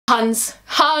Huns,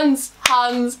 Huns,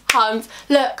 Huns, Huns.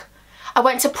 Look, I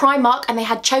went to Primark and they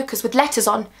had chokers with letters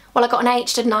on. Well, I got an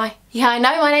H, didn't I? Yeah, I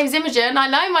know my name's Imogen, I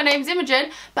know my name's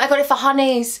Imogen, but I got it for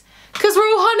honeys. Because we're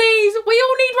all honeys. We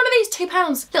all need one of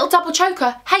these, £2. Little double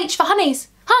choker, H for honeys.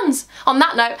 Huns. On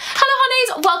that note,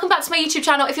 hello honeys, welcome back to my YouTube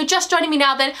channel. If you're just joining me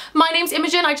now, then my name's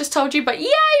Imogen, I just told you, but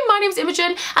yay, my name's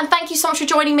Imogen, and thank you so much for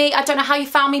joining me. I don't know how you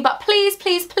found me, but please,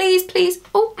 please, please, please,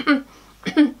 oh,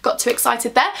 got too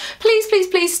excited there. Please, please,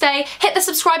 please stay. Hit the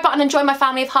subscribe button and join my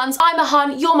family of Huns. I'm a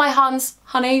Hun, you're my Huns.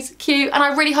 Honeys, cute. And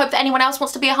I really hope that anyone else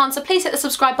wants to be a Hun, so please hit the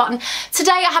subscribe button.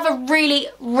 Today I have a really,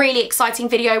 really exciting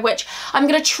video, which I'm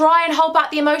going to try and hold back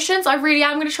the emotions. I really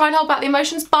am going to try and hold back the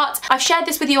emotions, but I've shared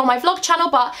this with you on my vlog channel,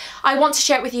 but I want to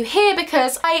share it with you here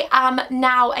because I am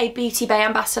now a Beautybay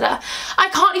ambassador. I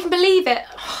can't even believe it.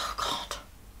 Oh, God.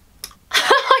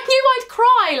 I knew I'd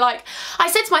cry. Like, I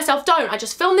said to myself, don't. I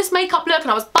just filmed this makeup look and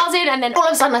I was buzzing, and then all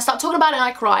of a sudden I start talking about it and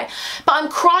I cry. But I'm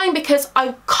crying because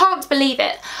I can't believe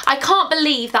it. I can't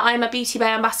believe that I am a Beautybay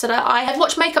ambassador. I have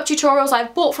watched makeup tutorials,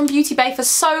 I've bought from Beautybay for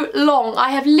so long. I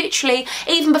have literally,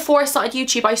 even before I started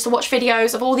YouTube, I used to watch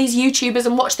videos of all these YouTubers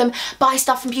and watch them buy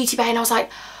stuff from Beautybay, and I was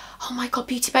like, oh my God,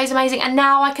 Beautybay is amazing. And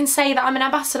now I can say that I'm an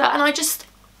ambassador, and I just,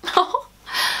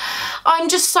 I'm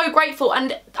just so grateful,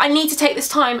 and I need to take this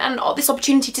time and this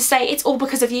opportunity to say it's all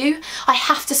because of you. I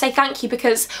have to say thank you,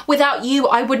 because without you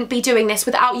I wouldn't be doing this.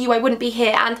 Without you I wouldn't be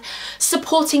here, and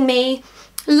supporting me,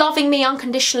 loving me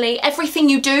unconditionally. Everything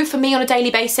you do for me on a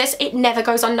daily basis, it never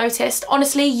goes unnoticed.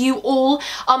 Honestly, you all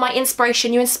are my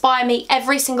inspiration. You inspire me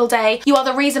every single day. You are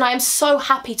the reason I am so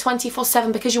happy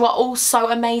 24/7, because you are all so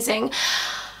amazing.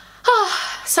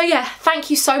 So yeah, thank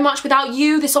you so much. Without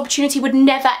you, this opportunity would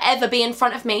never ever be in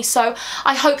front of me. So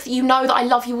I hope that you know that I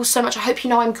love you all so much. I hope you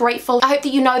know I'm grateful. I hope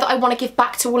that you know that I want to give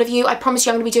back to all of you. I promise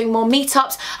you I'm going to be doing more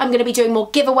meetups. I'm going to be doing more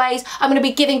giveaways. I'm going to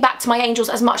be giving back to my angels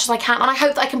as much as I can. And I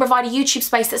hope that I can provide a YouTube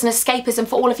space that's an escapism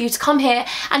for all of you to come here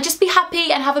and just be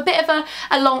happy and have a bit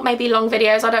of maybe long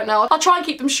videos. I don't know. I'll try and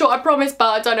keep them short, I promise, but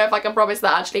I don't know if I can promise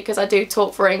that actually, because I do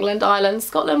talk for England, Ireland,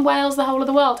 Scotland, Wales, the whole of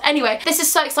the world. Anyway, this is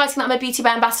so exciting that I'm a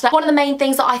Beautybay ambassador. One of the main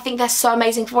things that I think they're so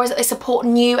amazing for is that they support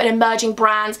new and emerging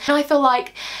brands, and I feel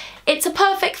like it's a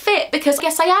perfect fit, because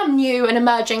yes, I am new and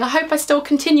emerging. I hope I still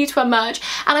continue to emerge,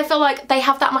 and I feel like they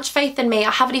have that much faith in me. I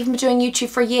haven't even been doing YouTube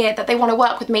for a year, that they want to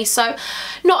work with me. So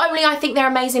not only I think they're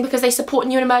amazing because they support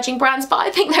new and emerging brands, but I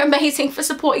think they're amazing for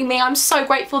supporting me. I'm so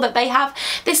grateful that they have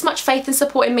this much faith and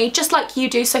support in me, just like you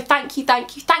do. So thank you,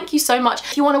 thank you, thank you so much.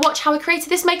 If you want to watch how I created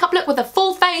this makeup look with a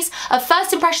full face of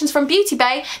first impressions from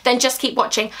Beautybay, then just keep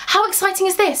watching. How exciting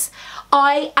is this?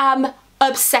 I am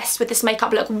obsessed with this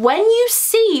makeup look. When you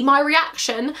see my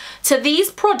reaction to these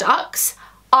products,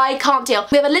 I can't deal.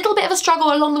 We have a little bit of a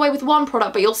struggle along the way with one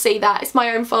product, but you'll see that. It's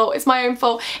my own fault. It's my own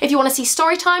fault. If you want to see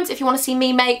story times, if you want to see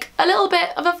me make a little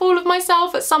bit of a fool of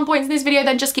myself at some point in this video,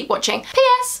 then just keep watching.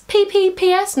 P.S.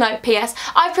 P.P.P.S. No, P.S.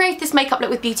 I've created this makeup look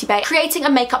with Beautybay, creating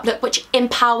a makeup look which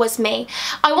empowers me.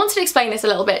 I wanted to explain this a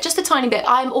little bit, just a tiny bit.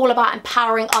 I'm all about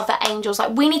empowering other angels.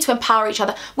 Like, we need to empower each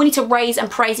other. We need to raise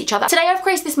and praise each other. Today I've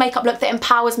created this makeup look that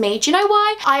empowers me. Do you know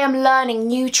why? I am learning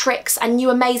new tricks and new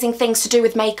amazing things to do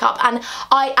with makeup, and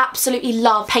I absolutely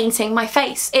love painting my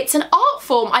face. It's an art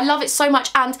form. I love it so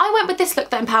much, and I went with this look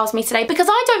that empowers me today because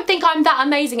I don't think I'm that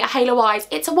amazing at halo eyes.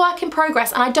 It's a work in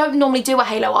progress, and I don't normally do a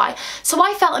halo eye. So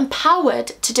I felt empowered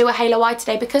to do a halo eye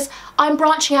today because I'm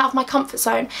branching out of my comfort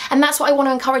zone, and that's what I want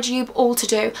to encourage you all to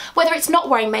do. Whether it's not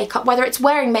wearing makeup, whether it's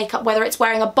wearing makeup, whether it's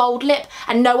wearing a bold lip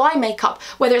and no eye makeup,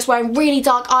 whether it's wearing really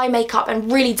dark eye makeup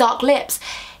and really dark lips,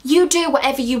 you do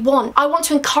whatever you want. I want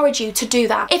to encourage you to do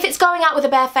that. If it's going out with a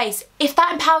bare face, if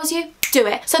that empowers you, do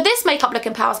it. So this makeup look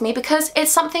empowers me because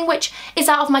it's something which is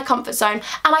out of my comfort zone,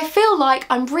 and I feel like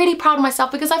I'm really proud of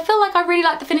myself because I feel like I really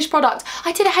like the finished product.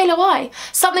 I did a halo eye,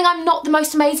 something I'm not the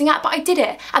most amazing at, but I did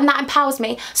it, and that empowers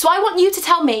me. So I want you to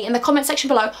tell me in the comment section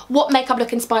below what makeup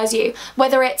look inspires you,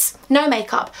 whether it's no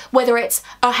makeup, whether it's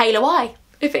a halo eye.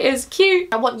 If it is,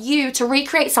 cute. I want you to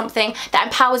recreate something that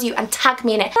empowers you and tag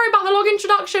me in it. Sorry about the long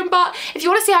introduction, but if you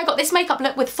want to see how I got this makeup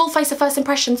look with full face of first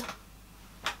impressions,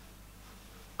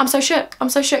 I'm so shook. I'm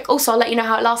so shook. Also, I'll let you know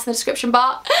how it lasts in the description,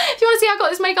 but if you want to see how I got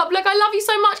this makeup look, I love you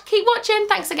so much. Keep watching.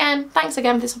 Thanks again. Thanks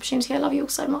again for this opportunity. I love you all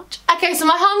so much. Okay, so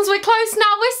my Huns, we're close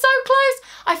now. We're so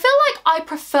close. I feel like I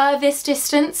prefer this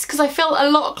distance because I feel a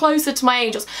lot closer to my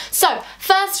angels. So,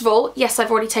 first of all, yes, I've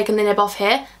already taken the nib off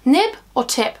here. Nib or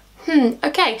tip?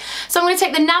 Okay, so I'm going to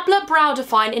take the Nabla Brow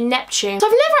Define in Neptune. So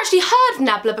I've never actually heard of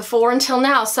Nabla before until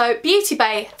now, so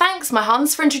Beautybay, thanks my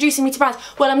Huns for introducing me to brands.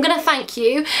 Well, I'm going to thank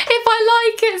you if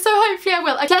I like it, so hopefully I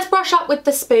will. Okay, let's brush up with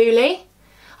the spoolie.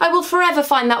 I will forever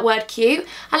find that word cute.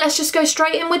 And let's just go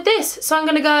straight in with this. So I'm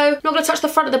gonna go, not gonna touch the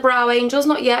front of the brow, angels,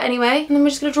 not yet anyway. And then we're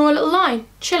just gonna draw a little line,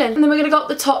 chilling. And then we're gonna go up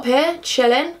the top here,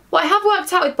 chilling. What I have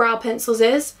worked out with brow pencils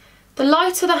is, the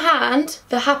lighter the hand,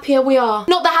 the happier we are.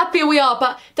 Not the happier we are,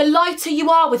 but the lighter you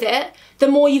are with it, the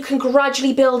more you can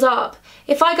gradually build up.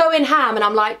 If I go in ham and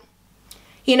I'm like,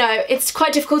 you know, it's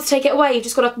quite difficult to take it away. You've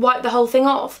just got to wipe the whole thing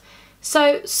off.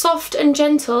 So soft and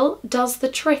gentle does the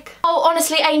trick. Oh,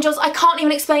 honestly, angels, I can't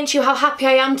even explain to you how happy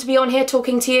I am to be on here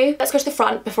talking to you. Let's go to the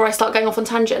front before I start going off on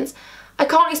tangents. I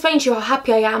can't explain to you how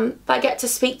happy I am that I get to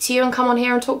speak to you and come on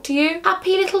here and talk to you.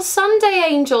 Happy little Sunday,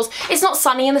 angels. It's not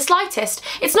sunny in the slightest.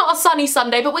 It's not a sunny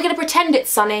Sunday, but we're going to pretend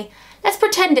it's sunny. Let's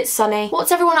pretend it's sunny.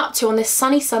 What's everyone up to on this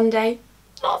sunny Sunday?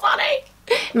 It's not sunny.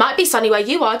 It might be sunny where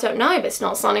you are, I don't know, but it's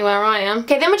not sunny where I am.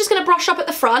 Okay, then we're just going to brush up at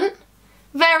the front.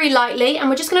 Very lightly, and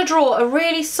we're just going to draw a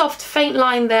really soft faint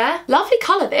line there. Lovely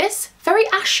colour this, very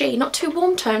ashy, not too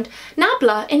warm toned.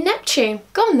 Nabla in Neptune.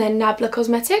 Go on then, Nabla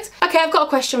Cosmetics. Okay, I've got a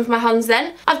question for my Huns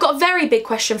then. I've got a very big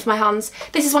question for my Huns.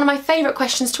 This is one of my favourite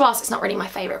questions to ask. It's not really my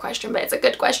favourite question, but it's a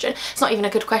good question. It's not even a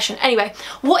good question. Anyway,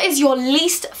 what is your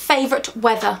least favourite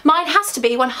weather? Mine has to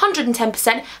be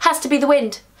 110%, has to be the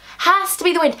wind. Has to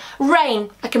be the wind. Rain,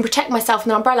 I can protect myself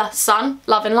with an umbrella. Sun,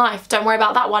 love and life, don't worry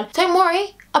about that one. Don't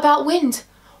worry about wind.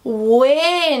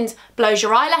 Wind blows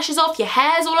your eyelashes off, your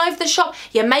hair's all over the shop,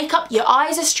 your makeup, your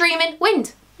eyes are streaming.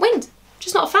 Wind, wind,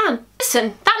 just not a fan.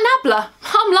 Listen, that Nabla,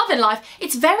 I'm loving life.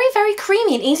 It's very, very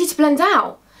creamy and easy to blend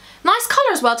out. Nice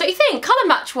colour as well, don't you think? Colour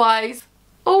match wise.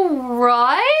 All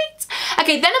right.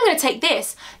 Okay, then I'm going to take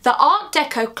this, the Art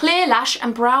Deco Clear Lash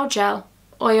and Brow Gel.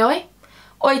 Oi oi.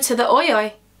 Oi to the oi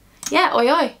oi. Yeah,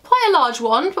 oi oi. Quite a large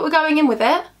one, but we're going in with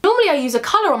it. Normally I use a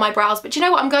colour on my brows, but do you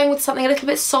know what? I'm going with something a little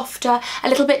bit softer, a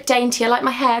little bit daintier, like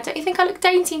my hair. Don't you think I look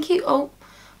dainty and cute? Oh,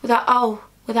 without all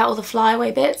the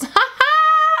flyaway bits.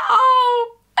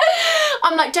 Oh!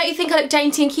 I'm like, don't you think I look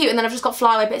dainty and cute? And then I've just got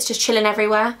flyaway bits just chilling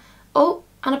everywhere. Oh,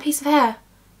 and a piece of hair.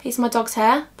 Piece of my dog's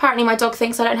hair. Apparently my dog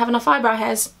thinks I don't have enough eyebrow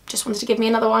hairs. Just wanted to give me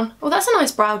another one. Oh, that's a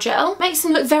nice brow gel. Makes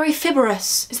them look very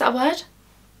fibrous. Is that a word?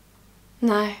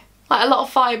 No. Like a lot of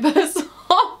fibres.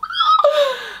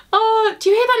 Oh, do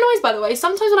you hear that noise, by the way?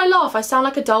 Sometimes when I laugh, I sound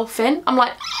like a dolphin. I'm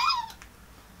like,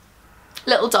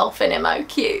 little dolphin emo,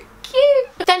 cute,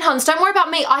 cute. Then, Huns, don't worry about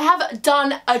me. I have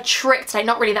done a trick today.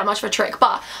 Not really that much of a trick,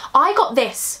 but I got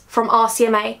this from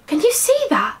RCMA. Can you see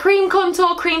that? Cream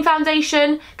contour, cream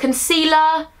foundation,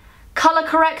 concealer, colour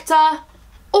corrector,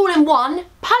 all in one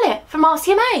palette from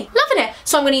RCMA. Loving it.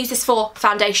 So I'm going to use this for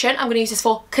foundation, I'm going to use this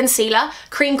for concealer,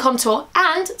 cream contour,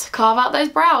 and to carve out those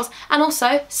brows, and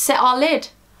also set our lid.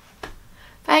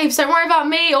 Babes, don't worry about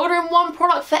me ordering one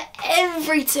product for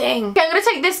everything. Okay, I'm going to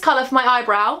take this colour for my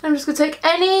eyebrow. I'm just going to take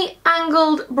any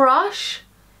angled brush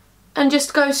and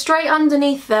just go straight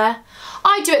underneath there.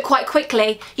 I do it quite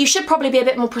quickly. You should probably be a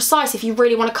bit more precise if you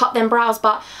really want to cut them brows,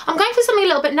 but I'm going for something a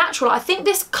little bit natural. I think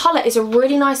this colour is a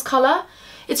really nice colour.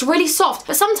 It's really soft,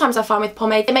 but sometimes I find with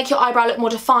pomade, they make your eyebrow look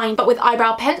more defined, but with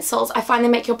eyebrow pencils, I find they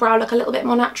make your brow look a little bit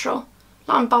more natural.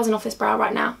 Like, I'm buzzing off this brow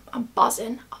right now. I'm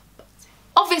buzzing.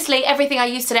 Obviously, everything I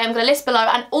use today I'm going to list below,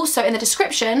 and also in the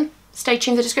description, stay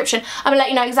tuned for the description, I'm going to let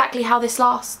you know exactly how this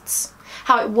lasts,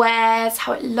 how it wears,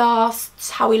 how it lasts,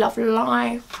 how we love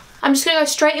life. I'm just going to go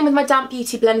straight in with my damp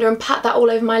beauty blender and pat that all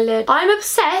over my lid. I'm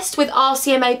obsessed with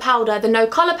RCMA powder, the no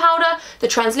colour powder, the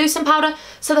translucent powder.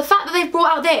 So the fact that they've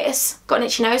brought out this, got an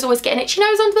itchy nose, always get an itchy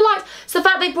nose under the lights. So the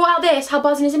fact they brought out this, how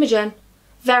buzzing is Imogen?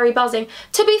 Very buzzing.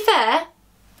 To be fair,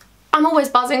 I'm always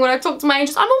buzzing when I talk to my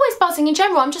angels. I'm always buzzing in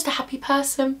general, I'm just a happy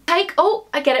person. Oh,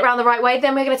 I get it round the right way.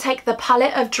 Then we're going to take the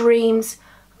Palette of Dreams.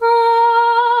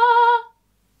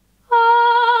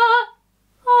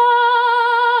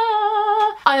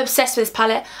 I'm obsessed with this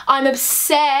palette. I'm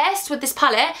obsessed with this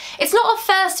palette. It's not a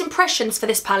first impressions for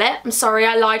this palette. I'm sorry,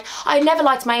 I lied. I never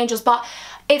lied to my angels, but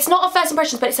it's not a first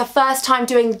impressions, but it's a first time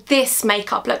doing this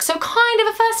makeup look. So kind of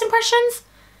a first impressions.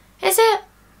 Is it?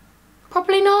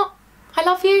 Probably not. I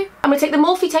love you. I'm going to take the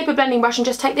Morphe Taper blending brush and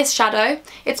just take this shadow.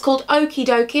 It's called Okie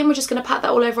Dokie, and we're just going to pat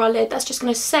that all over our lid. That's just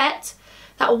going to set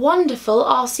that wonderful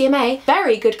RCMA,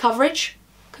 very good coverage,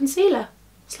 concealer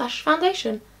slash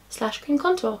foundation slash cream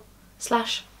contour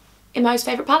slash Imo's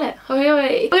favourite palette.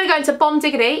 We're going to go into Bomb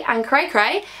Diggity and Cray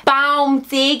Cray. Bomb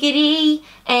Diggity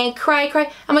and Cray Cray.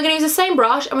 And we're going to use the same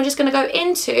brush, and we're just going to go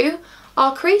into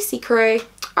our creasy crew.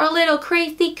 Our little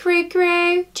creasy crew.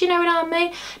 Do you know what I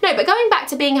mean? No, but going back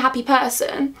to being a happy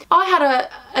person, I had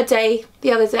a day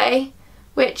the other day,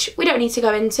 which we don't need to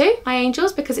go into, my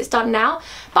angels, because it's done now.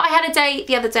 But I had a day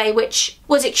the other day which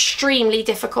was extremely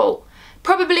difficult.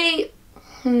 Probably,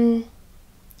 oh,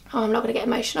 I'm not going to get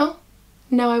emotional.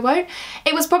 No, I won't.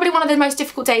 It was probably one of the most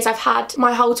difficult days I've had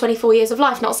my whole 24 years of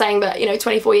life. Not saying that, you know,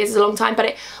 24 years is a long time, but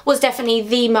it was definitely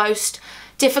the most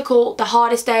difficult, the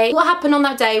hardest day. What happened on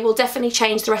that day will definitely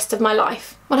change the rest of my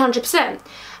life, 100%.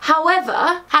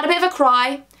 However, had a bit of a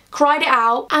cry, cried it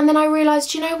out, and then I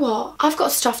realised, you know what? I've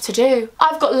got stuff to do.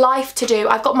 I've got life to do.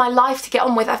 I've got my life to get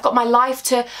on with. I've got my life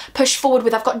to push forward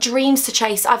with. I've got dreams to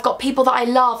chase. I've got people that I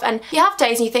love. And you have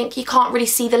days and you think you can't really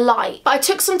see the light. But I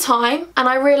took some time and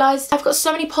I realised I've got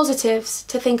so many positives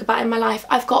to think about in my life.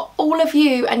 I've got all of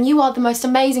you, and you are the most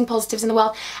amazing positives in the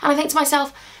world. And I think to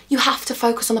myself, you have to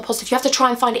focus on the positive. You have to try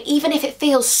and find it, even if it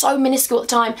feels so minuscule at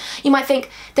the time. You might think,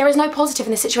 there is no positive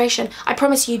in this situation. I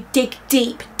promise you, dig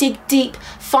deep,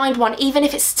 find one, even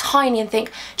if it's tiny, and think,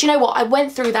 do you know what? I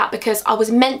went through that because I was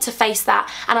meant to face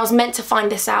that, and I was meant to find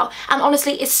this out. And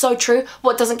honestly, it's so true.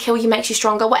 What doesn't kill you makes you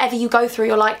stronger. Whatever you go through,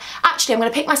 you're like, actually, I'm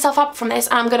gonna pick myself up from this,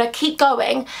 and I'm gonna keep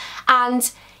going, and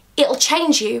it'll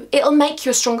change you. It'll make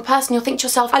you a stronger person. You'll think to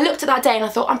yourself, I looked at that day and I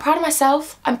thought, I'm proud of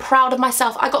myself. I'm proud of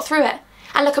myself. I got through it.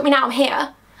 And look at me now, I'm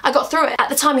here. I got through it. At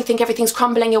the time you think everything's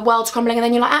crumbling, your world's crumbling, and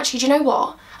then you're like, actually, do you know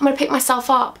what? I'm gonna pick myself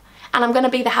up, and I'm gonna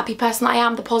be the happy person that I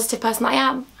am, the positive person that I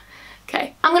am.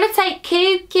 Okay, I'm gonna take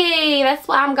Kooky. That's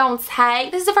what I'm going to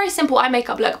take. This is a very simple eye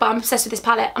makeup look, but I'm obsessed with this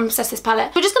palette. I'm obsessed with this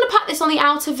palette. We're just gonna pat this on the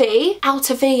outer V,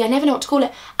 I never know what to call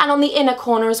it, and on the inner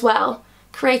corner as well,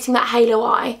 creating that halo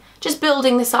eye. Just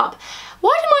building this up.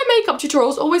 Why do my makeup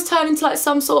tutorials always turn into like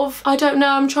some sort of, I don't know,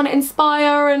 I'm trying to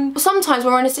inspire? And sometimes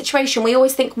when we're in a situation, we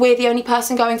always think we're the only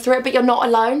person going through it, but you're not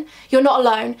alone. You're not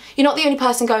alone. You're not the only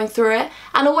person going through it.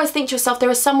 And always think to yourself, there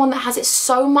is someone that has it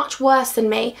so much worse than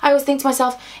me. I always think to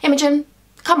myself, Imogen,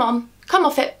 come on, come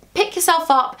off it. Pick yourself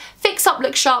up, fix up,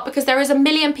 look sharp, because there is a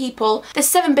million people, there's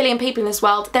 7 billion people in this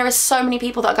world. There is so many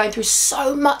people that are going through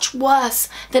so much worse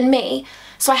than me.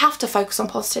 So I have to focus on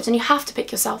positives, and you have to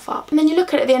pick yourself up. And then you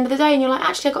look at it at the end of the day and you're like,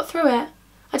 actually, I got through it.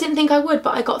 I didn't think I would,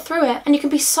 but I got through it. And you can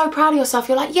be so proud of yourself.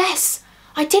 You're like, yes,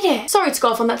 I did it. Sorry to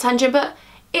go off on that tangent, but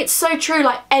it's so true.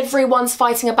 Like, everyone's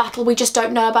fighting a battle, we just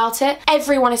don't know about it.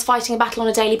 Everyone is fighting a battle on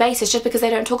a daily basis. Just because they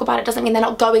don't talk about it doesn't mean they're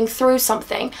not going through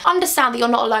something. Understand that you're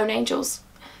not alone, angels.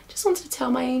 Just wanted to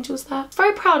tell my angels that.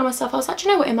 Very proud of myself. I was like, do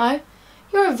you know what, Imo?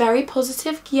 You're a very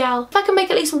positive gal. If I can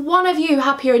make at least one of you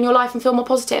happier in your life and feel more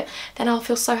positive, then I'll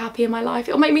feel so happy in my life.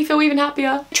 It'll make me feel even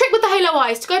happier. The trick with the halo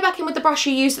eyes, to go back in with the brush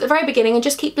you used at the very beginning and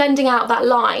just keep blending out that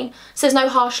line so there's no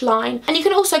harsh line. And you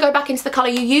can also go back into the colour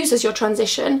you use as your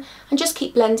transition and just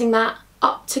keep blending that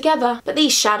up together. But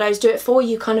these shadows do it for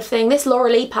you, kind of thing. This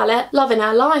Laura Lee palette, loving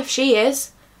her life, she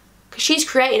is. Because she's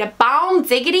created a Bomb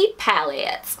Diggity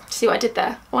palette. See what I did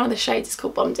there? One of the shades is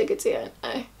called Bomb Diggity, I don't know.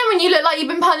 And when you look like you've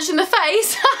been punched in the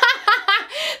face.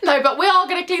 No, but we are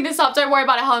going to clean this up. Don't worry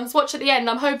about it, Hans. Watch at the end.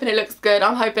 I'm hoping it looks good.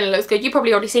 I'm hoping it looks good. You've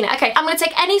probably already seen it. Okay, I'm going to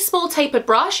take any small tapered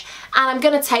brush, and I'm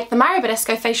going to take the Mario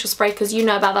Badescu facial spray, because you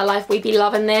know about that life. We be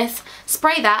loving this.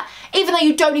 Spray that, even though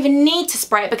you don't even need to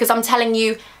spray it, because I'm telling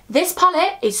you, this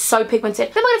palette is so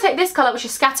pigmented. Then we're going to take this colour, which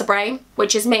is Scatterbrain,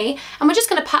 which is me, and we're just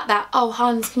going to pat that. Oh,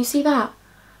 Hans, can you see that?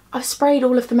 I've sprayed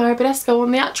all of the Mario Badescu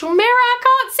on the actual mirror. I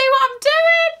can't see what I'm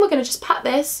doing. We're going to just pat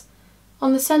this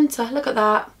on the centre. Look at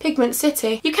that. Pigment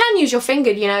City. You can use your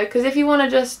finger, you know, because if you want to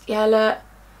just, yeah, look.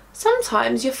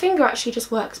 Sometimes your finger actually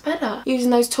just works better. Using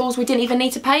those tools we didn't even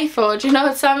need to pay for. Do you know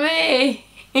what I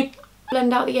mean?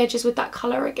 Blend out the edges with that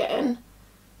colour again.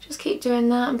 Just keep doing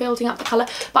that and building up the colour.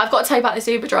 But I've got to tell you about this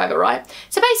Uber driver, right?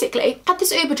 So basically, I had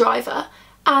this Uber driver,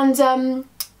 and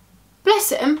bless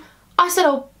him, I said,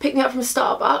 oh, pick me up from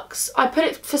Starbucks. I put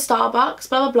it for Starbucks,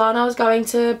 blah, blah, blah, and I was going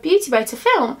to Beautybay to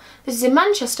film. This is in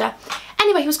Manchester.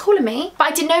 Anyway, he was calling me, but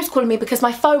I didn't know he was calling me because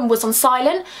my phone was on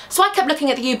silent. So I kept looking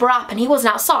at the Uber app and he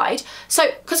wasn't outside. So,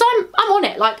 because I'm on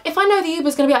it, like, if I know the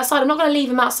Uber's going to be outside, I'm not going to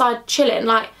leave him outside chilling,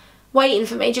 like, waiting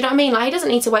for me. Do you know what I mean? Like, he doesn't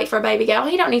need to wait for a baby girl.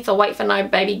 He don't need to wait for no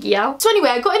baby girl. So anyway,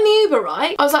 I got in the Uber,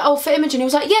 right? I was like, oh, for Imogen. He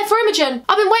was like, yeah, for Imogen.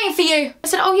 I've been waiting for you. I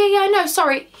said, oh, yeah, I know,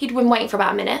 sorry. He'd been waiting for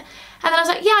about a minute. And then I was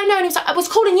like, yeah, I know. And he was like, I was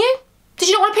calling you. Did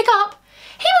you not want to pick up?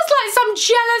 He was like some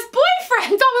jealous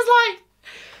boyfriend. I was like,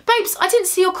 babes, I didn't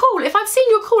see your call. If I'd seen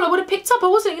your call, I would have picked up. I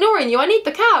wasn't ignoring you. I need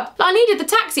the cab. Like, I needed the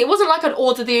taxi. It wasn't like I'd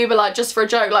ordered the Uber, like, just for a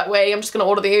joke. Like, wait, I'm just going to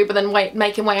order the Uber, then wait,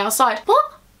 make him wait outside.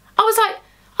 What? I was like,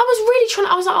 I was really trying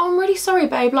to, I was like, oh, I'm really sorry,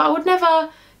 babe. Like, I would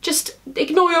never just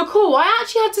ignore your call. I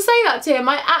actually had to say that to him.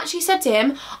 I actually said to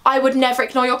him, I would never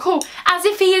ignore your call. As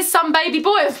if he is some baby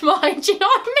boy of mine, do you know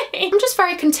what I mean? I'm just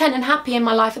very content and happy in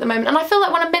my life at the moment. And I feel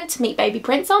like when I'm meant to meet baby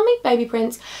Prince, I'll meet baby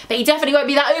Prince. But he definitely won't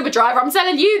be that Uber driver, I'm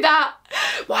telling you that.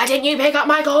 Why didn't you pick up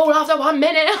my call after 1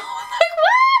 minute? I'm like,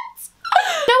 what?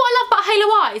 You know what I love about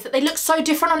halo eyes that they look so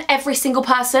different on every single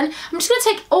person? I'm just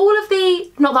gonna take all of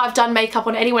the, not that I've done makeup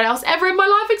on anyone else ever in my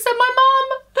life except my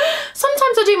mum.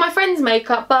 Sometimes I do my friends'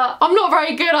 makeup, but I'm not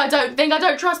very good, I don't think. I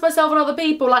don't trust myself on other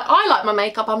people. Like, I like my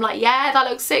makeup, I'm like, yeah, that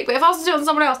looks sick. But if I was to do it on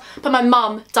someone else, but my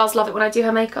mum does love it when I do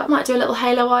her makeup. I might do a little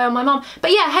halo eye on my mum.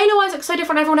 But yeah, halo eyes look so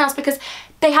different on everyone else because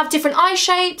they have different eye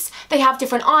shapes, they have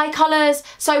different eye colours.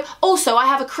 So also I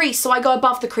have a crease, so I go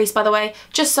above the crease, by the way,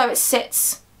 just so it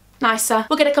sits nicer.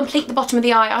 We're gonna complete the bottom of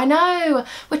the eye. I know,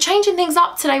 we're changing things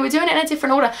up today. We're doing it in a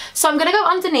different order. So I'm gonna go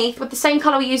underneath with the same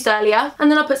colour we used earlier,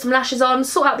 and then I'll put some lashes on,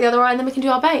 sort out the other eye, and then we can do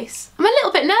our base. I'm a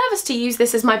little bit nervous to use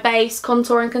this as my base,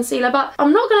 contour and concealer, but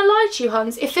I'm not gonna lie to you,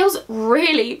 huns, it feels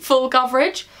really full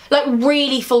coverage. Like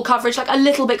really full coverage, like a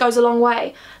little bit goes a long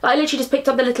way. Like I literally just picked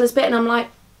up the littlest bit and I'm like,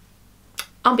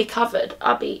 I'll be covered,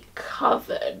 I'll be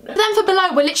covered. But then for below,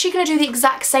 we're literally gonna do the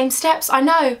exact same steps. I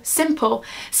know, simple.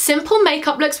 Simple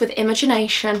makeup looks with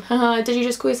Imogenation. Did you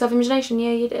just call yourself Imogenation?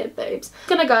 Yeah, you did, babes.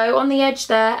 Gonna go on the edge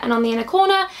there and on the inner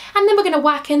corner, and then we're gonna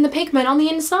whack in the pigment on the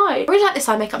inside. I really like this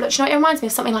eye makeup look. You know what, it reminds me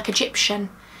of something like Egyptian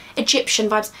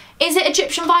vibes. Is it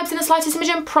Egyptian vibes in the slightest,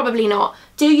 Imogen? Probably not.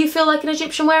 Do you feel like an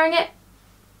Egyptian wearing it?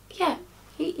 Yeah,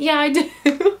 yeah, I do.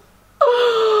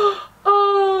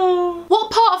 Oh. What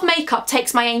part of makeup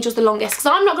takes my angels the longest? Because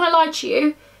I'm not going to lie to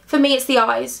you, for me it's the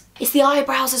eyes. It's the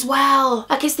eyebrows as well.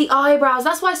 Like it's the eyebrows.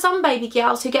 That's why some baby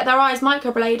girls who get their eyes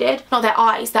microbladed, not their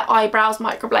eyes, their eyebrows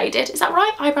microbladed. Is that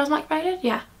right? Eyebrows microbladed?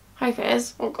 Yeah. I hope it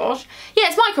is. Oh gosh. Yeah,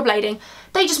 it's microblading.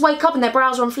 They just wake up and their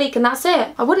brows are on fleek and that's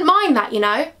it. I wouldn't mind that, you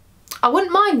know. I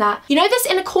wouldn't mind that. You know this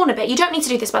inner corner bit? You don't need to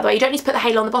do this, by the way. You don't need to put the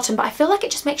halo on the bottom, but I feel like it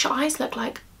just makes your eyes look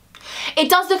like... It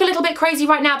does look a little bit crazy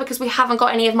right now because we haven't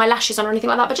got any of my lashes on or anything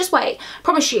like that, but just wait.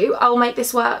 Promise you, I will make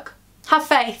this work. Have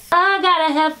faith. I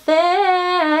gotta have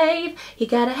faith. You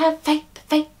gotta have faith,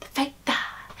 faith, faith.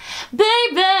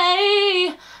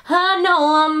 Baby, I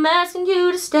know I'm asking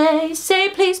you to stay. Say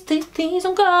please, please, please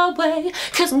don't go away,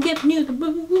 cause I'm giving you the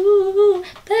moon,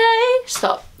 babe.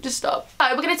 Stop. Just stop.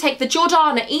 So we're going to take the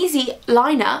Jordana Easy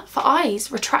Liner for eyes,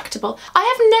 retractable. I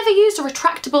have never used a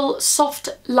retractable soft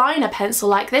liner pencil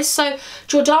like this, so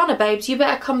Jordana babes, you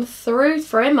better come through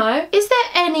for Imo. Is there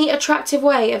any attractive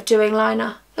way of doing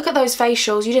liner? Look at those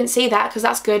facials. You didn't see that because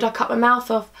that's good. I cut my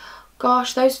mouth off.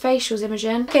 Gosh, those facials,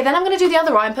 Imogen. Okay, then I'm going to do the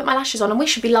other eye and put my lashes on, and we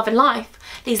should be loving life.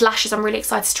 These lashes I'm really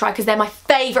excited to try because they're my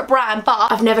favourite brand,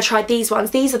 but I've never tried these ones.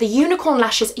 These are the Unicorn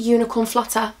Lashes Unicorn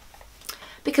Flutter.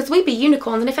 Because we be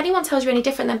unicorns, and if anyone tells you any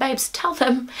different, then babes, tell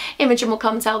them. Imogen will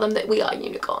come tell them that we are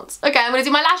unicorns. Okay, I'm gonna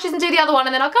do my lashes and do the other one,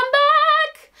 and then I'll come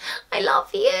back. I love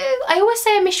you. I always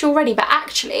say I miss you already, but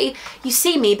actually, you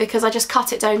see me because I just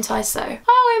cut it, don't I? So,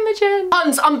 oh, Imogen.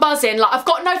 Huns, I'm buzzing. Like, I've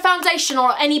got no foundation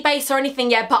or any base or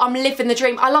anything yet, but I'm living the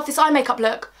dream. I love this eye makeup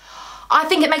look. I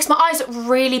think it makes my eyes look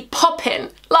really popping.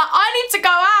 Like, I need to go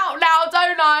out now,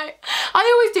 don't I?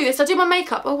 I always do this. I do my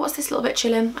makeup. Oh, what's this little bit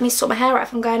chilling? I need to sort my hair out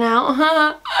if I'm going out.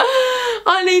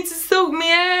 I need to sort my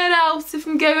hair out if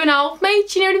I'm going out,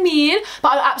 mate. You know what I mean?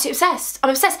 But I'm absolutely obsessed. I'm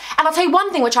obsessed. And I'll tell you one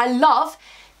thing which I love.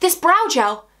 This brow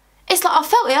gel. It's like, I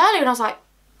felt it earlier and I was like,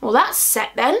 well, that's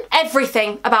set then.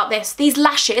 Everything about this, these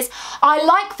lashes, I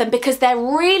like them because they're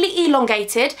really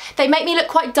elongated. They make me look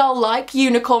quite dull, like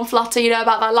Unicorn Flutter, you know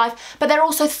about that life, but they're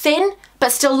also thin,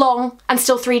 but still long and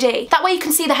still 3D. That way you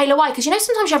can see the halo eye, because you know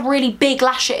sometimes you have really big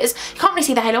lashes, you can't really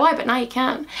see the halo eye, but now you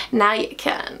can. Now you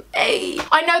can. Hey.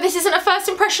 I know this isn't a first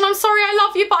impression, I'm sorry, I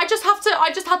love you, but I just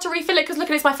had to refill it because look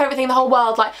at it, it's my favourite thing in the whole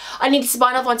world. Like, I needed to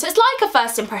buy another one. So it's like a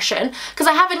first impression, because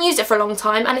I haven't used it for a long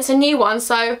time and it's a new one,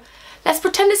 so let's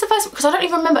pretend it's the first one, because I don't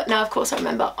even remember. No, of course I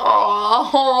remember.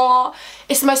 Oh,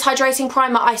 it's the most hydrating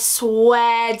primer, I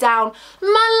swear down.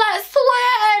 Man,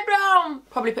 swear down.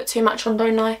 Probably put too much on,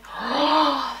 don't I?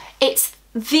 It's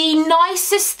the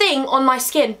nicest thing on my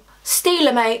skin.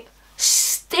 Stealer, mate.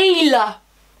 Stealer.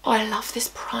 Oh, I love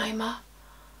this primer.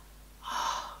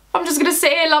 I'm just going to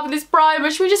sit here loving this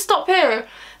primer. Should we just stop here?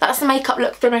 That's the makeup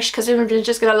look finished, because Imogen's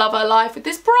just going to love her life with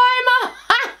this primer.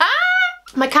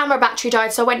 My camera battery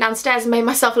died, so I went downstairs and made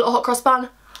myself a little hot cross bun.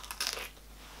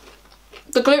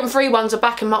 The gluten-free ones are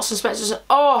back in Marks & Spencer's.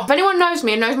 Oh, if anyone knows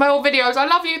me and knows my old videos, I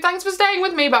love you. Thanks for staying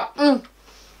with me, but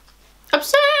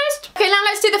obsessed. Okay, now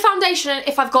let's do the foundation.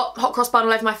 If I've got hot cross bun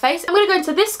all over my face, I'm going to go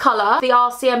into this colour, the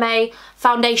RCMA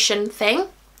foundation thing,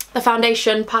 the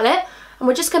foundation palette, and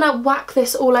we're just going to whack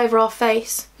this all over our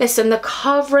face. Listen, the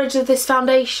coverage of this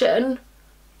foundation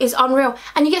is unreal,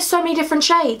 and you get so many different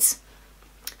shades.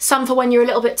 Some for when you're a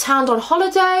little bit tanned on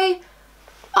holiday.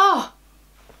 Oh,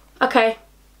 okay.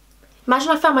 Imagine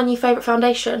I found my new favourite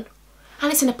foundation.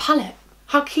 And it's in a palette.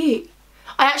 How cute.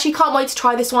 I actually can't wait to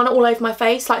try this one all over my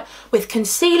face, like with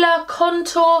concealer,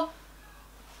 contour.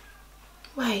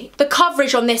 Wait, the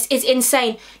coverage on this is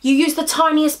insane. You use the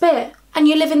tiniest bit and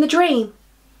you live in the dream.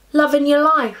 Loving your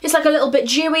life. It's like a little bit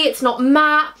dewy, it's not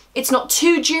matte, it's not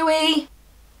too dewy.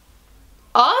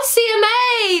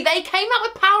 RCMA! They came out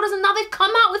with powders and now they've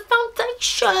come out with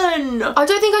foundation. I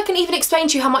don't think I can even explain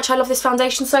to you how much I love this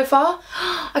foundation so far.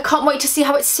 I can't wait to see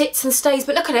how it sits and stays,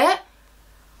 but look at it.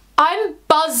 I'm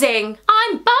buzzing.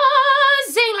 I'm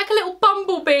buzzing like a little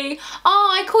bumblebee.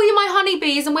 Oh, I call you my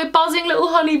honeybees and we're buzzing little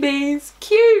honeybees.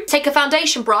 Cute. Take a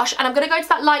foundation brush and I'm gonna go to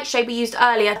that light shade we used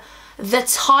earlier. The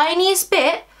tiniest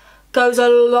bit goes a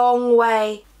long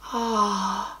way.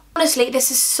 Ah. Honestly, this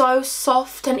is so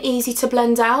soft and easy to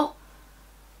blend out,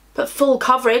 but full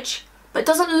coverage, but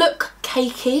doesn't look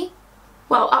cakey.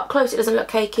 Well, up close it doesn't look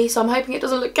cakey, so I'm hoping it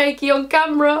doesn't look cakey on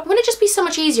camera. Wouldn't it just be so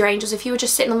much easier, angels, if you were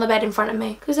just sitting on the bed in front of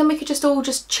me? Because then we could just all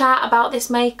just chat about this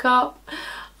makeup.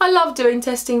 I love doing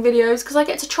testing videos because I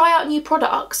get to try out new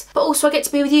products, but also I get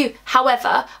to be with you.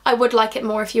 However, I would like it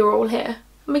more if you were all here.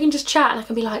 And we can just chat and I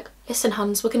can be like, listen,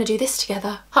 Huns, we're gonna do this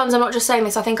together. Huns, I'm not just saying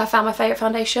this, I think I found my favourite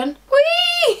foundation. Whee!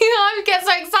 I get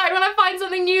so excited when I find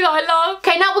something new that I love.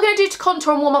 Okay, now we're gonna do to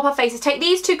contour and warm up our faces. Take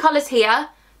these two colours here.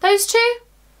 Those two?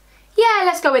 Yeah,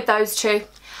 let's go with those two.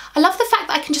 I love the fact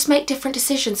that I can just make different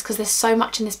decisions because there's so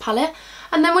much in this palette.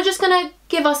 And then we're just gonna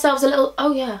give ourselves a little,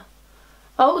 oh yeah.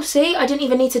 Oh, see, I didn't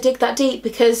even need to dig that deep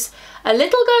because a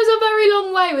little goes a very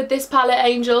long way with this palette,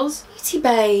 angels.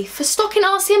 Beautybay, for stocking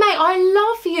RCMA, I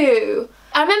love you.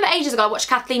 I remember ages ago I watched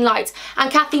Kathleen Lights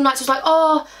and Kathleen Lights was like,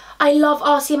 oh, I love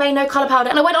RCMA no colour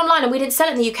powder. And I went online and we didn't sell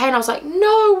it in the UK and I was like,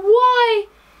 no, why?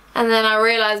 And then I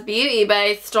realised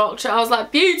Beautybay stocked it. I was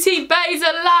like, Beautybay's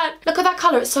a lad. Look at that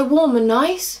colour, it's so warm and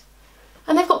nice.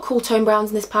 And they've got cool tone browns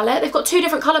in this palette. They've got two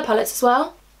different colour palettes as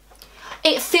well.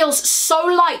 It feels so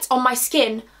light on my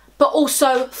skin, but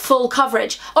also full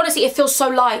coverage. Honestly, it feels so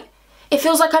light. It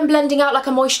feels like I'm blending out like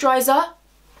a moisturiser.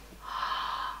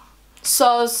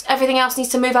 Soz, everything else needs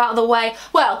to move out of the way.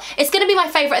 Well, it's going to be my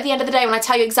favourite at the end of the day when I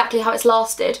tell you exactly how it's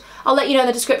lasted. I'll let you know in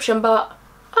the description, but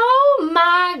oh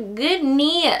my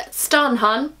goodness. Stun,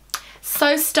 hun.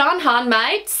 So stun, hun,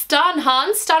 mate. Stun,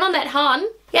 hun. Stun on that, hun.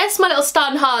 Yes, my little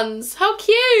stun, huns. How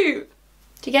cute.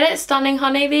 Do you get it? Stunning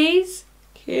honeybees.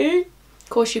 Cute. Of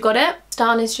course you got it.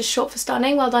 Stun is just short for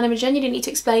stunning. Well done, Imogen. You didn't need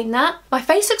to explain that. My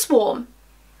face looks warm.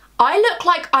 I look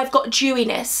like I've got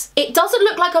dewiness. It doesn't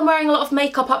look like I'm wearing a lot of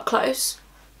makeup up close.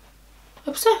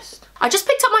 Obsessed. I just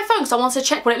picked up my phone because I wanted to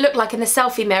check what it looked like in the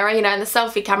selfie mirror, you know, in the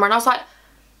selfie camera, and I was like,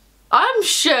 I'm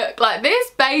shook. Like this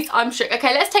base, I'm shook.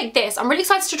 Okay, let's take this. I'm really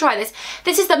excited to try this.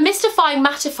 This is the Mystifying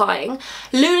Mattifying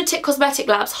Lunatic Cosmetic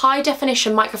Labs High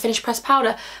Definition Micro Finish Pressed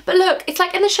Powder. But look, it's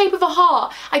like in the shape of a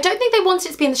heart. I don't think they wanted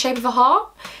it to be in the shape of a heart.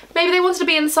 Maybe they wanted to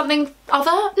be in something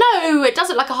other. No, it does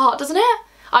look like a heart, doesn't it?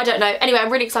 I don't know. Anyway,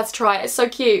 I'm really excited to try it. It's so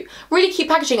cute. Really cute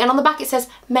packaging. And on the back it says,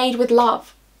 made with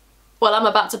love. Well, I'm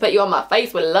about to put you on my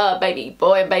face with love, baby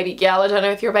boy and baby girl. I don't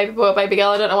know if you're a baby boy or baby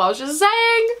girl. I don't know what I was just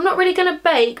saying. I'm not really going to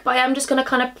bake, but I am just going to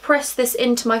kind of press this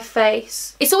into my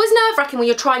face. It's always nerve-wracking when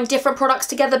you're trying different products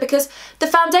together because the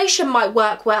foundation might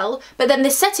work well, but then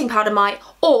the setting powder might.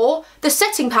 Or the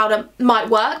setting powder might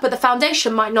work, but the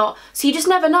foundation might not. So you just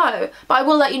never know. But I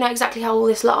will let you know exactly how all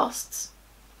this lasts.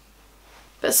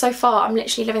 But so far, I'm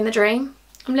literally living the dream.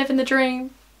 I'm living the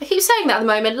dream. I keep saying that at the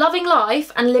moment. Loving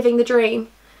life and living the dream.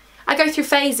 I go through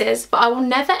phases, but I will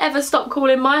never ever stop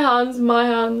calling my huns my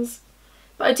huns.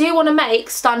 But I do want to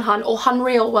make Stun Hun or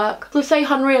Hunreal work. If I say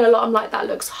Hunreal a lot, I'm like, that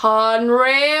looks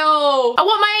Hunreal. I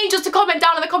want my angels to comment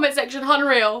down in the comment section,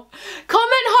 Hunreal.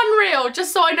 Comment Hunreal,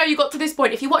 just so I know you got to this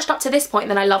point. If you watched up to this point,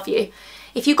 then I love you.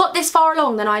 If you got this far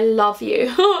along, then I love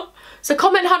you. So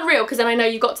comment Hunreal, because then I know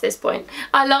you got to this point.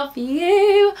 I love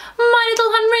you, my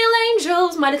little Hunreal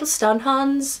angels, my little Stun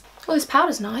Huns. Oh, this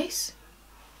powder's nice.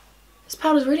 This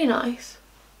powder's really nice.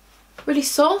 Really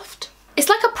soft. It's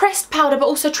like a pressed powder but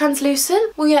also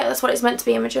translucent. Well, yeah, that's what it's meant to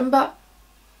be, Imogen, but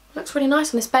it looks really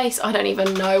nice on this base. I don't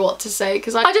even know what to say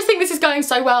because I just think this is going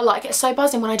so well. Like, it's so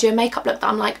buzzing when I do a makeup look that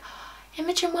I'm like,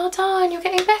 Imogen, well done, you're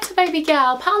getting better, baby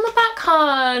girl. Pat on the back,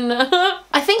 hun.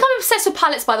 I think I'm obsessed with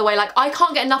palettes, by the way. Like, I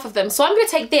can't get enough of them. So I'm going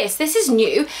to take this. This is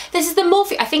new. This is the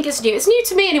Morphe. I think it's new. It's new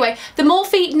to me anyway. The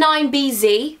Morphe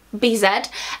 9BZ.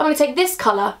 I'm going to take this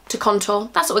colour to contour.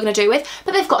 That's what we're going to do with.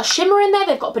 But they've got a shimmer in there.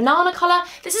 They've got a banana colour.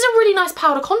 This is a really nice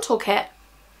powder contour kit.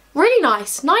 Really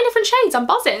nice. 9 different shades. I'm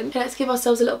buzzing. Okay, let's give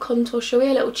ourselves a little contour, shall we?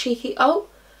 A little cheeky... Oh,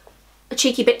 a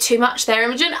cheeky bit too much there,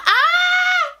 Imogen. Ah!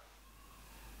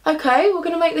 Okay, we're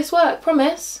going to make this work,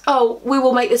 promise. Oh, we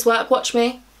will make this work, watch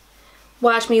me.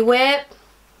 Watch me whip.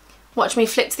 Watch me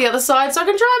flip to the other side so I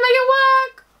can try and make it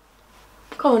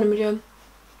work. Come on, Imogen.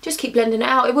 Just keep blending it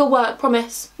out. It will work,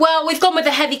 promise. Well, we've gone with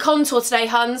the heavy contour today,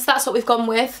 huns. That's what we've gone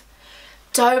with.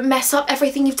 Don't mess up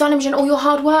everything you've done, Imogen. All your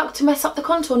hard work to mess up the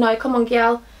contour. No, come on,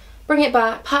 gal. Bring it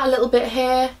back. Pat a little bit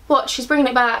here. What? She's bringing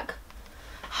it back.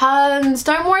 Huns,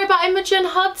 don't worry about Imogen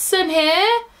Hudson here.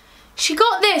 She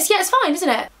got this. Yeah, it's fine, isn't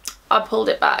it? I pulled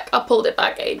it back. I pulled it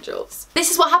back, angels.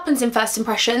 This is what happens in first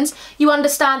impressions. You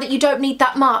understand that you don't need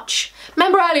that much.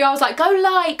 Remember earlier I was like, go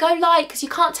light, because you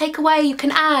can't take away, you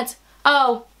can add.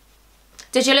 Oh.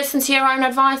 Did you listen to your own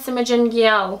advice, Imogen?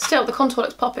 Yell. Still, the contour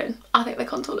looks popping. I think the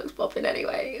contour looks popping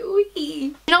anyway. Whee.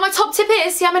 You know what my top tip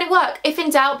is? See, I made it work. If in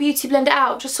doubt, beauty blend it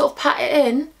out. Just sort of pat it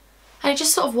in. And it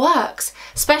just sort of works,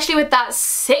 especially with that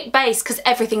sick base, because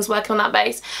everything's working on that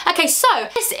base. Okay, so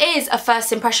this is a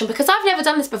first impression because I've never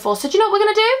done this before. So do you know what we're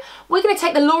gonna do? We're gonna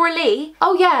take the Laura Lee.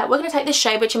 Oh yeah, we're gonna take this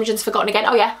shade, which Imogen's forgotten again.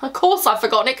 Oh yeah, of course I've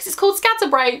forgotten it because it's called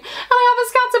Scatterbrain. And I have a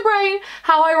scatterbrain.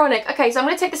 How ironic. Okay, so I'm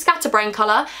gonna take the Scatterbrain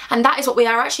colour, and that is what we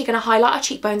are actually gonna highlight our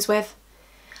cheekbones with.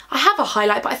 I have a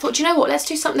highlight, but I thought, do you know what? Let's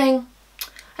do something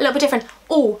a little bit different.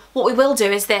 Oh, what we will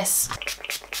do is this.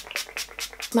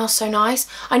 Smells so nice.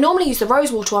 I normally use the rose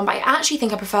water one, but I actually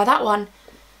think I prefer that one.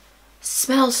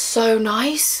 Smells so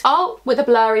nice. Oh, with a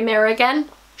blurry mirror again.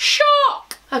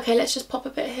 Shock! Okay, let's just pop a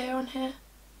bit here on here.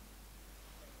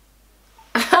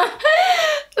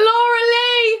 Laura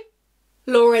Lee!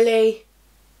 Laura Lee.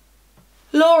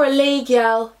 Laura Lee,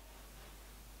 girl.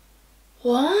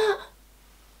 What?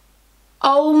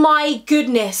 Oh my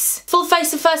goodness. Full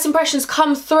face of first impressions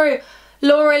come through.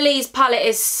 Laura Lee's palette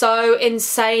is so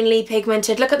insanely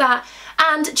pigmented. Look at that.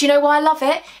 And do you know why I love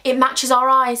it? It matches our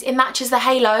eyes. It matches the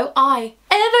halo eye.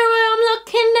 Everywhere I'm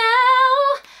looking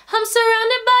now, I'm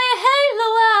surrounded by a halo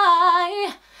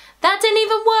eye. That didn't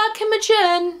even work,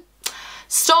 Imogen.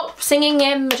 Stop singing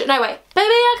Imogen. No, wait. Baby,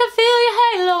 I can feel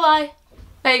your halo eye.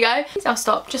 There you go. Oh,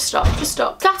 stop. Just stop. Just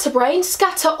stop. Scatterbrain.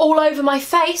 Scatter all over my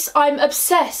face. I'm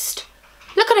obsessed.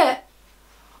 Look at it.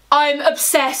 I'm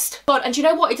obsessed. God, and do you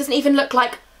know what? It doesn't even look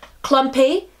like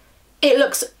clumpy. It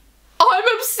looks... I'm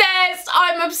obsessed.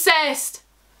 I'm obsessed.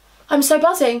 I'm so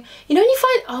buzzing. You know when you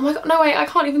find... Oh my God. No, wait. I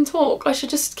can't even talk. I should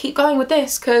just keep going with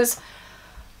this because...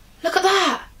 Look at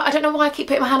that. I don't know why I keep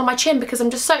putting my hand on my chin because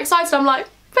I'm just so excited. I'm like,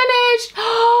 finished.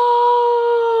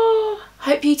 I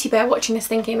hope Beautybay are watching this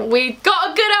thinking, we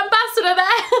got a good ambassador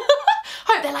there.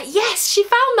 Hope they're like, yes, she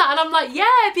found that. And I'm like,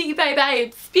 yeah, Beautybay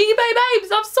babes. Beautybay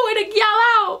babes, I've sorted a gal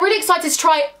out. Really excited to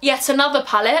try yet another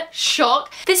palette.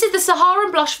 Shock. This is the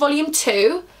Saharan Blush Volume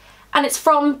 2. And it's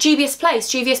from Juvia's Place.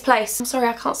 Juvia's Place. I'm sorry,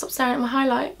 I can't stop staring at my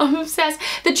highlight. I'm obsessed.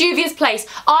 The Juvia's Place.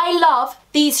 I love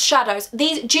these shadows.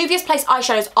 These Juvia's Place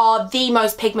eyeshadows are the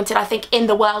most pigmented, I think, in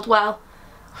the world. Well,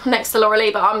 next to Laura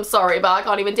Lee, but I'm sorry, but I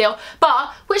can't even deal.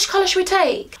 But which colour should we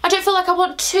take? I don't feel like I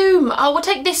want two. Oh, we'll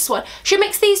take this one. Should we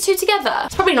mix these two together?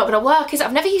 It's probably not going to work, is it?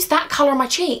 I've never used that colour on my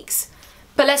cheeks.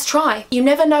 But let's try. You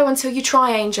never know until you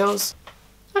try, angels.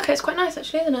 Okay, it's quite nice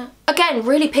actually, isn't it? Again,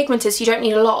 really pigmented, so you don't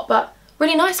need a lot, but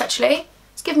really nice actually.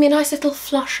 It's giving me a nice little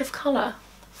flush of colour.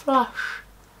 Flush.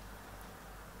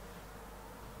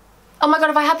 Oh my God,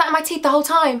 have I had that in my teeth the whole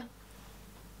time?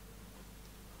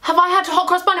 Have I had hot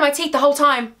cross bun in my teeth the whole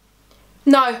time?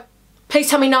 No. Please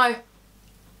tell me no.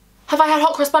 Have I had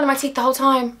hot cross bun in my teeth the whole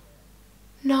time?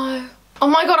 No. Oh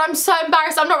my God, I'm so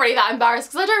embarrassed. I'm not really that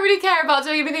embarrassed because I don't really care about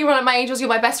doing anything wrong. My angels, you're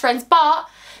my best friends. But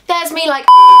there's me like,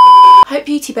 I hope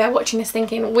Beautybay are watching this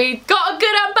thinking, we got a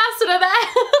good ambassador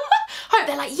there. Hope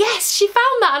they're like, yes, she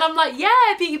found that. And I'm like,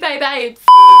 yeah, Beautybay babes.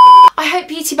 I hope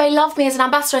Beautybay love me as an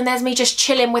ambassador and there's me just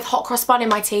chilling with hot cross bun in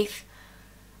my teeth.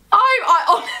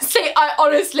 I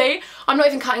honestly, I'm not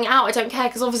even cutting it out. I don't care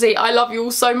because obviously I love you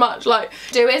all so much. Like,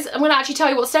 I'm going to actually tell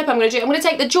you what step I'm going to do. I'm going to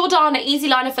take the Jordana Easy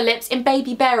Liner for Lips in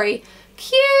Baby Berry.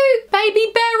 Cute!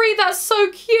 Baby Berry, that's so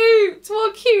cute.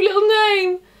 What a cute little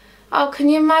name. Oh, can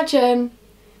you imagine?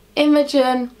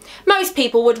 Imogen. Most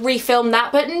people would refilm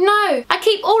that, but no. I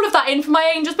keep all of that in for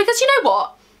my angels because you know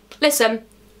what? Listen,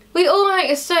 we all make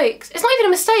mistakes. It's not even a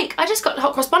mistake. I just got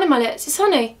hot cross bun in my lips. It's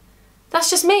honey. That's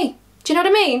just me. Do you know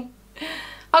what I mean?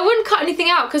 I wouldn't cut anything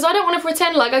out because I don't want to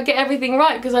pretend like I get everything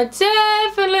right because I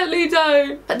definitely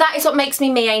don't. But that is what makes me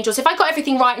me, angels. If I got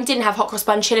everything right and didn't have hot cross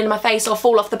bun chilling in my face or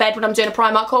fall off the bed when I'm doing a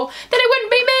Primark haul, then it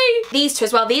wouldn't be me. These two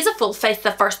as well. These are full face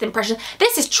the first impression.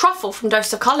 This is Truffle from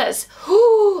Dose of Colours.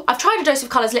 Ooh, I've tried a Dose of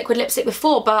Colours liquid lipstick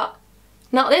before, but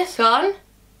not this one.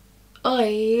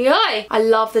 Oi, oi. I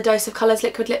love the Dose of Colours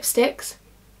liquid lipsticks.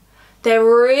 They're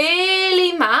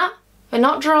really matte. They're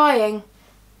not drying.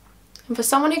 And for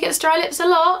someone who gets dry lips a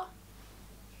lot,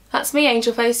 that's me,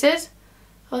 angel faces.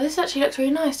 Oh, this actually looks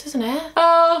really nice, doesn't it?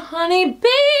 Oh, honey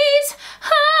bees,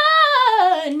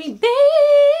 honey bees.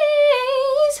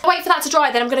 wait for that to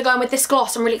dry, then I'm going to go in with this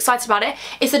gloss. I'm really excited about it.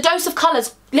 It's the Dose of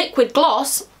Colours liquid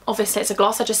gloss. Obviously it's a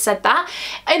gloss, I just said that.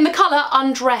 In the colour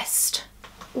Undressed.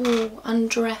 Ooh,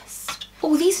 Undressed.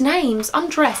 Oh, these names,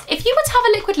 Undressed. If you were to have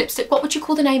a liquid lipstick, what would you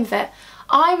call the name of it?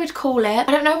 I would call it,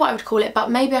 I don't know what I would call it, but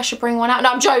maybe I should bring one out.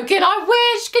 No, I'm joking, I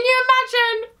wish, can you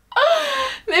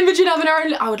imagine? Imogen having her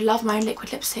own, I would love my own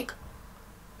liquid lipstick.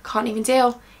 Can't even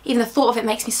deal. Even the thought of it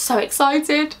makes me so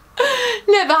excited.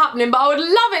 Never happening, but I would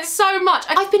love it so much.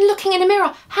 I've been looking in a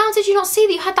mirror. How did you not see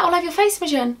that you had that all over your face,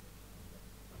 Imogen?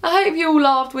 I hope you all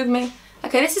laughed with me.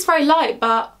 Okay, this is very light,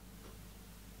 but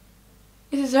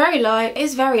this is very light. It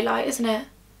is very light, isn't it?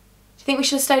 Do you think we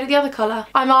should have stayed with the other colour?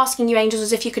 I'm asking you, angels,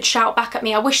 as if you could shout back at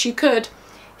me. I wish you could.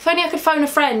 If only I could phone a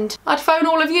friend. I'd phone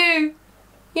all of you.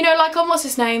 You know, like on what's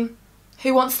his name?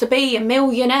 Who Wants to Be a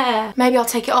Millionaire? Maybe I'll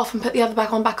take it off and put the other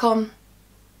back on.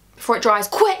 Before it dries.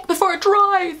 Quick, before it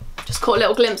dries! Just caught a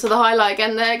little glimpse of the highlight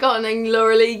again there. Go on then,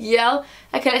 Lauralie, yell.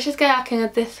 Okay, let's just go back in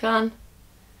with this one.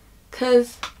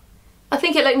 Because I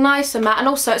think it looked nicer matte, and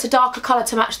also it's a darker colour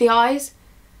to match the eyes.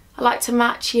 I like to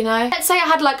match, you know. Let's say I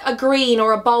had like a green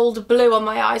or a bold blue on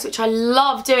my eyes, which I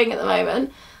love doing at the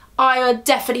moment. I would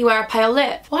definitely wear a pale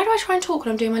lip. Why do I try and talk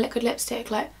when I'm doing my liquid lipstick?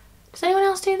 Like, does anyone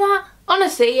else do that?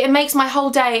 Honestly, it makes my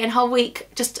whole day and whole week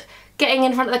just getting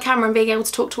in front of the camera and being able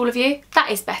to talk to all of you.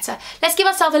 That is better. Let's give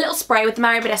ourselves a little spray with the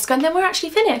Mario Badescu and then we're actually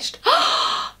finished.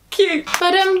 Cute.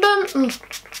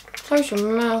 Close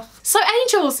your mouth. So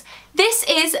angels, this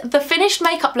is the finished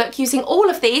makeup look using all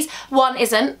of these. One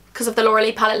isn't because of the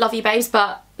Lauralie palette, love you babes,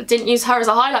 but I didn't use her as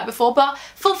a highlight before, but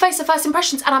full face of first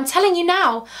impressions. And I'm telling you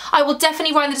now, I will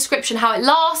definitely write in the description how it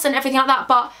lasts and everything like that,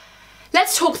 but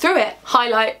let's talk through it.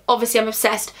 Highlight, obviously I'm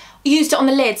obsessed. Used it on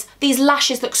the lids. These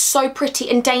lashes look so pretty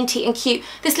and dainty and cute.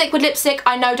 This liquid lipstick,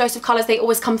 I know Dose of Colours, they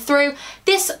always come through.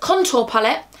 This contour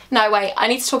palette, no wait, I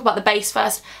need to talk about the base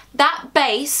first. That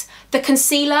base, the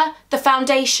concealer, the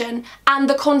foundation and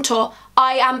the contour,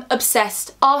 I am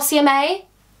obsessed. RCMA,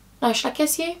 no, should I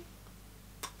kiss you?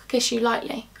 I'll kiss you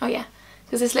lightly, oh yeah.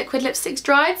 Because this liquid lipstick's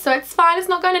dried, so it's fine, it's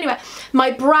not going anywhere.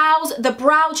 My brows, the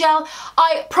brow gel,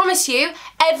 I promise you,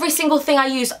 every single thing I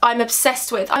use, I'm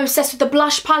obsessed with. I'm obsessed with the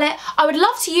blush palette. I would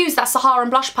love to use that Saharan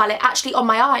blush palette actually on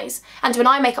my eyes and do an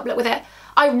eye makeup look with it.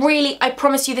 I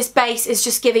promise you this base is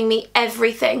just giving me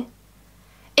everything.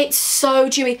 It's so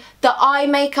dewy. The eye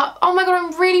makeup, oh my god,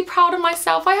 I'm really proud of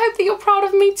myself. I hope that you're proud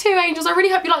of me too, angels. I really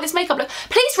hope you like this makeup look.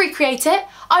 Please recreate it.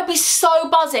 I'd be so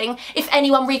buzzing if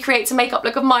anyone recreates a makeup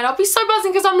look of mine. I'd be so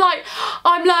buzzing because I'm like,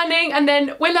 I'm learning and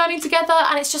then we're learning together,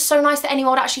 and it's just so nice that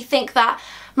anyone would actually think that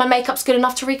my makeup's good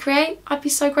enough to recreate. I'd be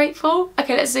so grateful.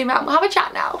 Okay, let's zoom out and we'll have a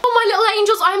chat now. Oh my little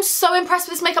angels, I am so impressed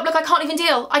with this makeup look. I can't even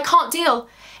deal. I can't deal.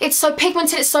 It's so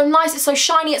pigmented, it's so nice, it's so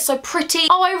shiny, it's so pretty.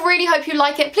 Oh, I really hope you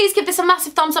like it. Please give this a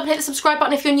massive thumbs up and hit the subscribe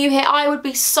button if you're new here. I would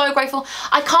be so grateful.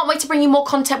 I can't wait to bring you more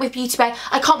content with Beautybay.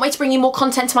 I can't wait to bring you more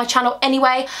content to my channel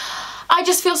anyway. I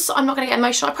just feel so, I'm not gonna get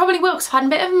emotional. I probably will because I've had a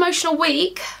bit of an emotional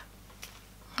week.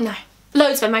 No.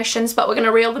 Loads of emotions, but we're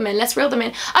gonna reel them in. Let's reel them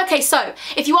in. Okay, so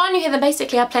if you are new here, then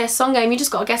basically I play a song game. You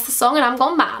just gotta guess the song and I'm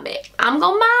gonna mime it. I'm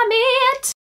gonna mime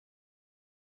it.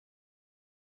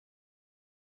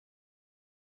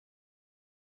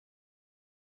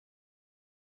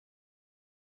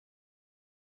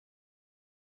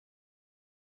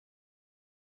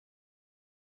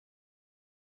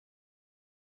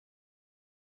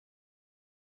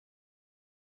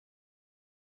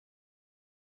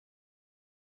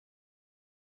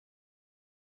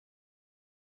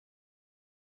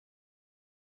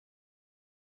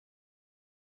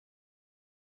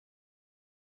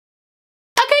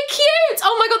 Cute!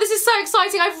 Oh my god, this is so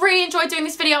exciting. I've really enjoyed doing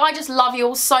this video. I just love you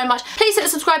all so much. Please hit the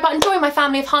subscribe button, join my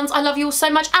family of Huns. I love you all so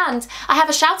much, and I have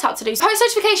a shout out to do. Post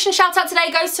notification shout out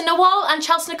today goes to Nawal and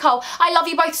Chelsea Nicole. I love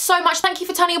you both so much. Thank you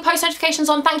for turning your post notifications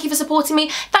on. Thank you for supporting me.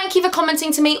 Thank you for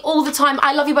commenting to me all the time.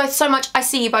 I love you both so much. I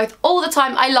see you both all the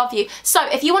time. I love you. So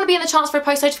if you want to be in the chance for a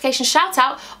post notification shout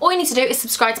out, all you need to do is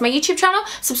subscribe to my YouTube channel,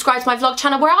 subscribe to my vlog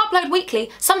channel where I upload weekly,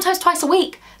 sometimes twice a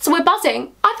week. So we're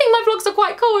buzzing. I think my vlogs are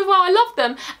quite cool as well. I love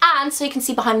them. And so you can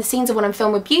see behind the scenes of when I'm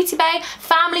filming with Beautybay,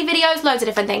 family videos, loads of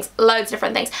different things,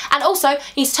 And also, you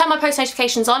need to turn my post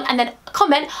notifications on and then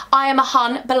comment, I am a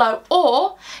Hun below.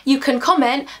 Or you can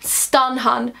comment, stun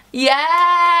Hun.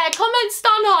 Yeah, comment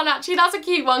stun Hun, actually. That's a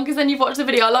cute one because then you've watched the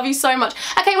video. I love you so much.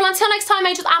 Okay, well, until next time,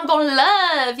 angels, I'm gonna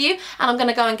love you. And I'm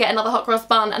gonna go and get another hot cross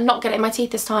bun and not get it in my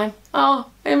teeth this time. Oh,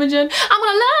 Imogen. I'm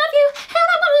gonna love you and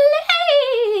I'm gonna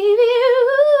leave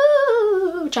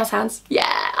you. Jazz hands.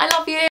 Yeah.